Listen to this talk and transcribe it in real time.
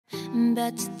I'm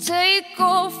about to take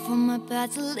off, I'm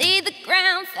about to leave the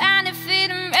ground, finding feet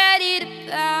and ready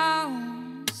to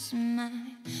bounce. My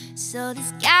soul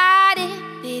has got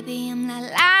it, baby, I'm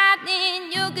like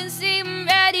lightning. You can see I'm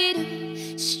ready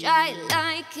to strike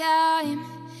like I'm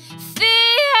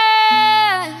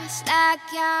fierce, like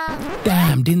I'm...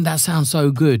 Damn, didn't that sound so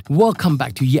good? Welcome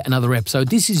back to yet another episode.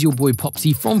 This is your boy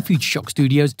Popsy from Future Shock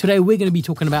Studios. Today we're going to be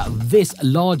talking about this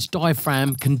large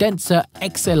diaphragm condenser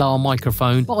XLR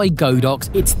microphone by Godox.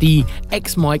 It's the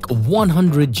Xmic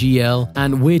 100GL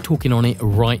and we're talking on it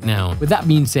right now. With that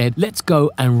being said, let's go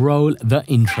and roll the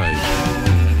intro.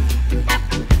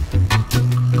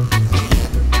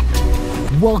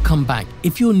 Welcome back.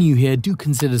 If you're new here, do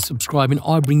consider subscribing.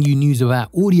 I bring you news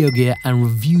about audio gear and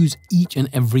reviews each and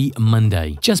every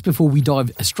Monday. Just before we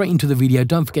dive straight into the video,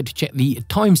 don't forget to check the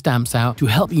timestamps out to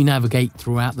help you navigate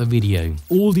throughout the video.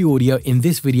 All the audio in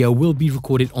this video will be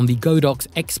recorded on the Godox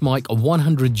Xmic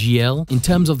 100GL. In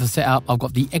terms of the setup, I've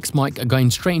got the Xmic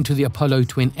going straight into the Apollo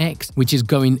Twin X, which is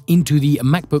going into the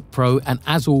MacBook Pro, and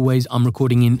as always, I'm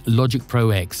recording in Logic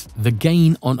Pro X. The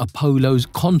gain on Apollo's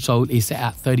console is set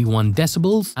at 31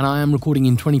 decibels. And I am recording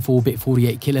in 24-bit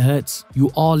 48 kilohertz.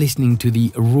 You are listening to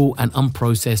the raw and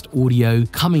unprocessed audio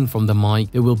coming from the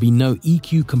mic. There will be no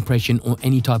EQ, compression or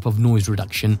any type of noise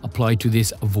reduction applied to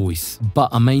this voice. But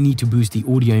I may need to boost the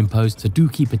audio in post, so do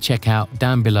keep a check out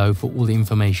down below for all the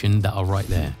information that are right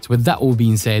there. So with that all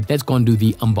being said, let's go and do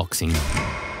the unboxing.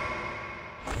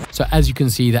 So as you can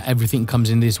see that everything comes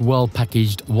in this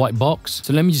well-packaged white box.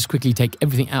 So let me just quickly take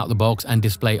everything out of the box and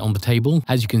display it on the table.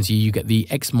 As you can see, you get the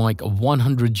Xmic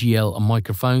 100GL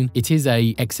microphone. It is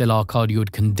a XLR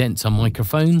cardioid condenser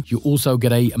microphone. You also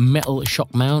get a metal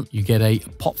shock mount. You get a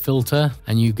pop filter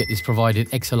and you get this provided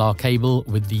XLR cable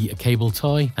with the cable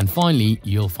tie. And finally,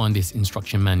 you'll find this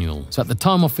instruction manual. So at the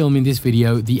time of filming this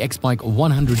video, the Xmic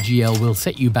 100GL will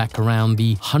set you back around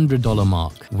the $100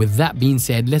 mark. With that being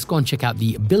said, let's go and check out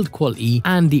the build quality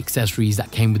and the accessories that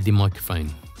came with the microphone.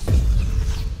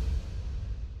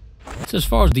 So as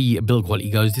far as the build quality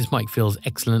goes, this mic feels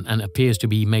excellent and appears to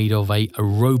be made of a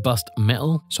robust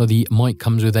metal. So the mic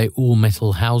comes with a all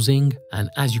metal housing, and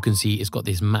as you can see, it's got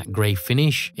this matte grey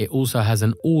finish. It also has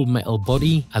an all metal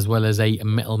body as well as a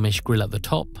metal mesh grill at the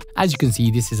top. As you can see,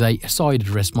 this is a side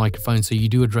address microphone, so you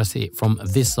do address it from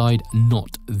this side,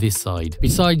 not this side.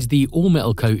 Besides the all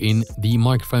metal coating, the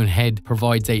microphone head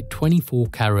provides a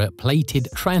 24-karat plated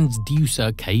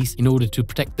transducer case in order to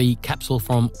protect the capsule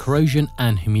from corrosion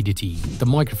and humidity. The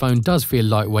microphone does feel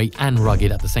lightweight and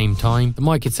rugged at the same time. The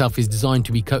mic itself is designed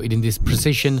to be coated in this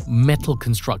precision metal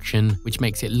construction, which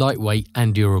makes it lightweight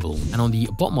and durable. And on the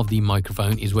bottom of the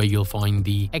microphone is where you'll find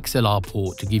the XLR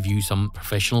port to give you some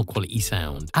professional quality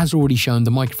sound. As already shown, the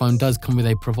microphone does come with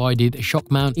a provided shock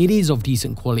mount. It is of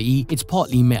decent quality. It's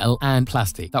partly metal and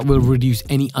plastic that will reduce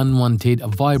any unwanted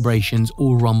vibrations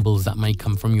or rumbles that may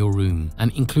come from your room.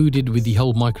 And included with the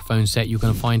whole microphone set, you're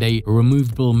going to find a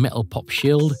removable metal pop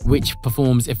shield, which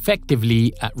performs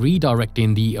effectively at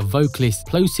redirecting the vocalist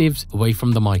plosives away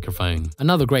from the microphone.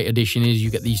 Another great addition is you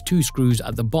get these two screws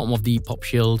at the bottom of the pop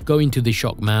shield go into the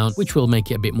shock mount, which will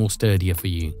make it a bit more sturdier for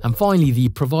you. And finally, the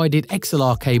provided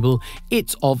XLR cable.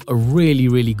 It's of a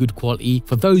really good quality.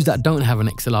 For those that don't have an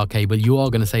XLR cable, you are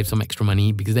going to save some extra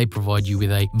money because they provide you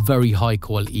with a very high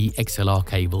quality XLR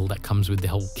cable that comes with the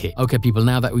whole kit. Okay people,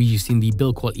 now that we've seen the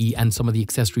build quality and some of the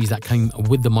accessories that came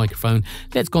with the microphone,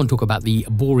 let's go and talk about the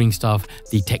boring stuff,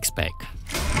 the tech spec.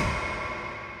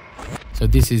 So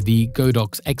this is the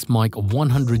Godox Xmic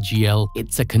 100GL.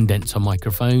 It's a condenser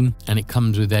microphone and it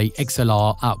comes with a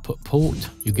XLR output port.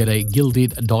 You get a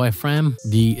gilded diaphragm.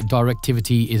 The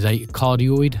directivity is a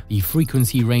cardioid. The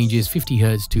frequency range is 50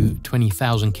 Hz to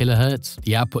 20,000 kilohertz.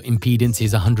 The output impedance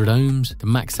is 100 ohms. The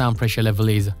max sound pressure level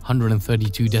is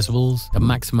 132 decibels. The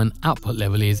maximum output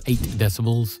level is 8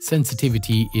 decibels.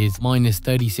 Sensitivity is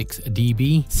 -36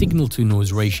 dB. Signal to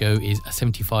noise ratio is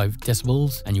 75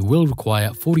 decibels. And you will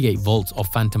require 48 volts of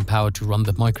phantom power to run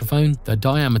the microphone. The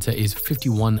diameter is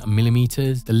 51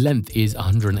 millimeters. The length is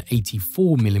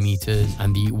 184 millimeters.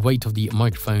 And the weight of the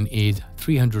microphone is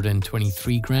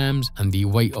 323 grams. And the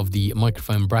weight of the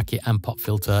microphone bracket and pop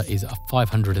filter is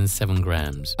 507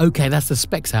 grams. Okay, that's the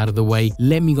specs out of the way.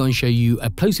 Let me go and show you a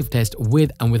plosive test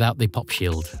with and without the pop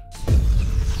shield.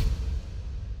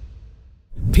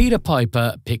 Peter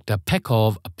Piper picked a peck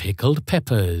of pickled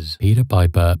peppers. Peter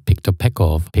Piper picked a peck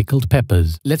of pickled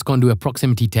peppers. Let's go and do a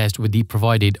proximity test with the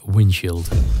provided windshield.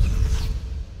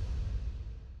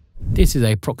 This is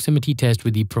a proximity test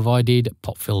with the provided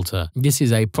pop filter. This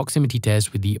is a proximity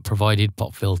test with the provided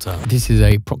pop filter. This is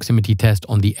a proximity test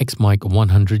on the Xmic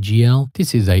 100GL.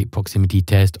 This is a proximity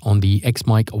test on the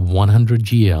Xmic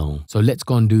 100GL. So let's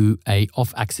go and do a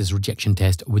off-axis rejection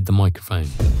test with the microphone.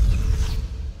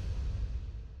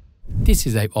 This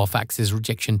is a off-axis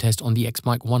rejection test on the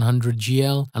Xmic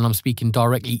 100GL, and I'm speaking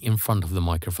directly in front of the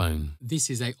microphone. This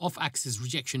is a off-axis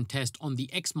rejection test on the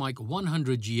Xmic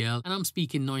 100GL, and I'm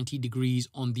speaking 90 degrees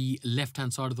on the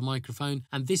left-hand side of the microphone,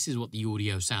 and this is what the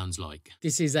audio sounds like.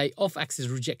 This is a off-axis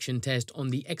rejection test on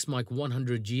the Xmic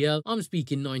 100GL. I'm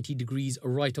speaking 90 degrees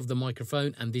right of the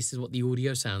microphone, and this is what the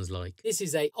audio sounds like. This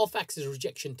is a off-axis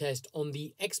rejection test on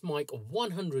the Xmic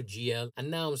 100GL, and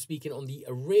now I'm speaking on the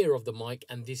rear of the mic,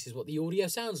 and this is what the audio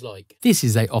sounds like. This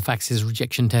is a off-axis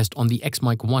rejection test on the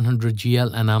Xmic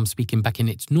 100GL, and I'm speaking back in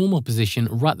its normal position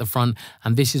right at the front,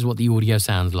 and this is what the audio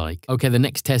sounds like. Okay, the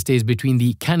next test is between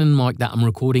the Canon mic that I'm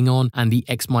recording on and the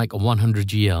Xmic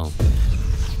 100GL.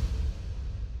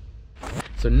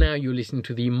 So now you're listening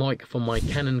to the mic from my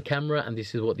Canon camera, and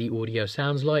this is what the audio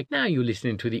sounds like. Now you're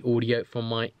listening to the audio from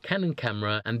my Canon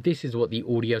camera, and this is what the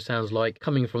audio sounds like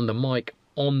coming from the mic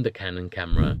on the Canon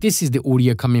camera. This is the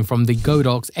audio coming from the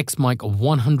Godox Xmic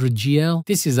 100GL.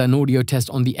 This is an audio test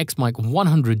on the Xmic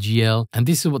 100GL, and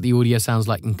this is what the audio sounds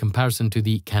like in comparison to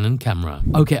the Canon camera.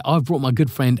 Okay, I've brought my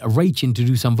good friend Rach in to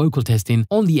do some vocal testing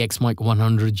on the Xmic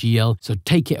 100GL, so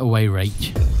take it away,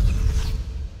 Rach.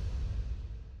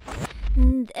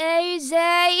 There's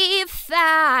a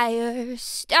fire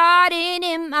starting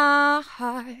in my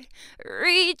heart,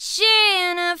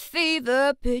 reaching a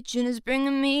fever pitch and it's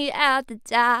bringing me out the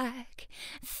dark.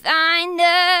 Finally,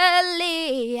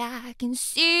 I can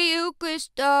see you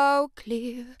crystal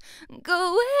clear.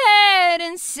 Go ahead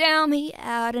and sell me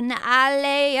out and I'll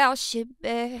lay your shit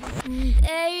bare.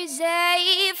 There's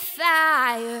a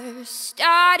fire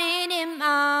starting in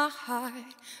my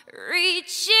heart,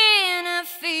 reaching a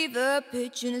fever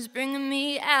pitch and it's bringing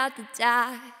me out the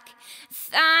dark.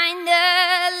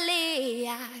 Finally,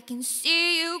 I can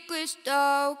see you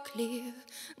crystal clear.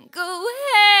 Go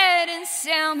ahead and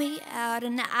sell me out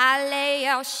and I'll lay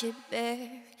your shit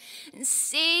bare. And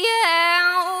see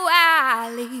how I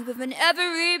leave with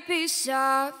every piece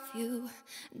of you.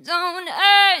 Don't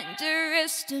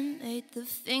underestimate the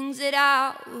things that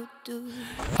I will do.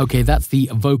 Okay, that's the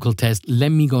vocal test. Let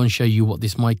me go and show you what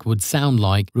this mic would sound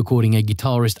like recording a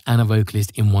guitarist and a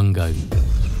vocalist in one go.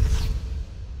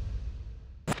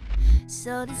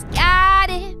 So just got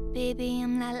it, baby,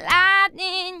 I'm not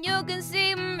lightning. You can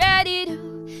see I'm ready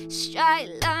to strike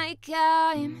like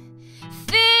I'm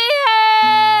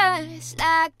fierce,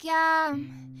 like I'm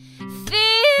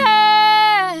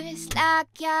fierce,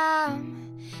 like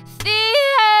I'm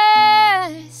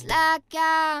fierce, like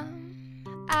I'm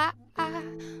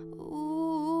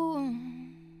ooh.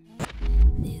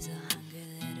 There's a hunger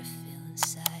that I feel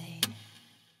inside,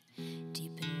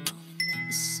 deep in knowing that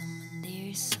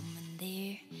there's someone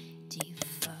there, deep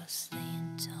frost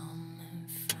laying dormant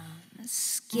from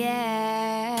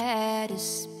scared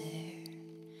despair,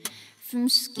 from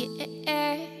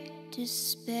scared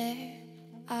despair.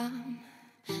 I'm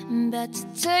about to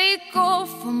take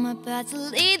off, I'm about to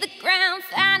leave the ground,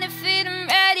 find a feet, I'm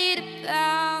ready to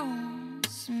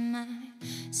bounce. My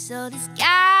soul has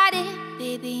got it,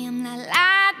 baby, I'm not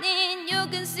lightning. You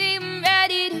can see I'm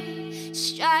ready to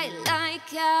strike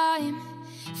like I'm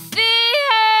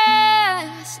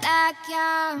fierce, like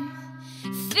I'm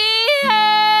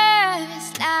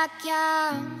fierce, like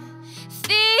I'm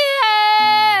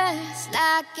fierce,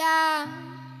 like I'm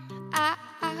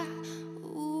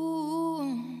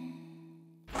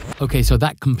Okay, so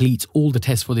that completes all the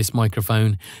tests for this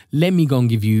microphone. Let me go and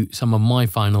give you some of my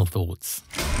final thoughts.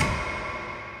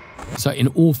 So in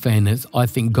all fairness, I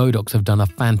think Godox have done a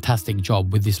fantastic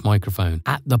job with this microphone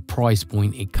at the price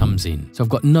point it comes in. So I've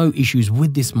got no issues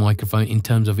with this microphone in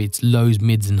terms of its lows,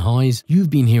 mids and highs. You've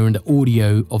been hearing the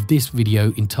audio of this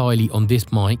video entirely on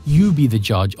this mic. You be the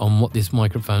judge on what this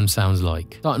microphone sounds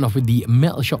like. Starting off with the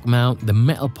metal shock mount, the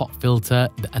metal pop filter,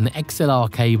 an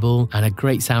XLR cable and a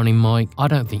great sounding mic. I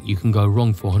don't think you can go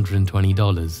wrong for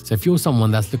 $120. So if you're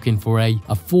someone that's looking for a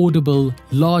affordable,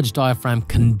 large diaphragm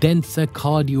condenser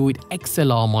cardioid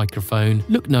XLR microphone,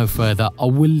 look no further. I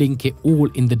will link it all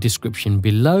in the description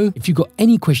below. If you've got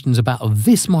any questions about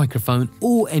this microphone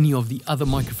or any of the other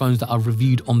microphones that I've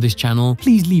reviewed on this channel,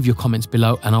 please leave your comments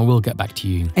below and I will get back to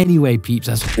you. Anyway peeps,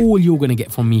 that's all you're going to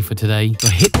get from me for today. So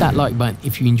hit that like button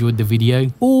if you enjoyed the video,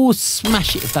 or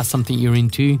smash it if that's something you're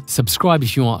into. Subscribe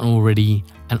if you aren't already,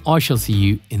 and I shall see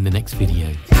you in the next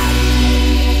video.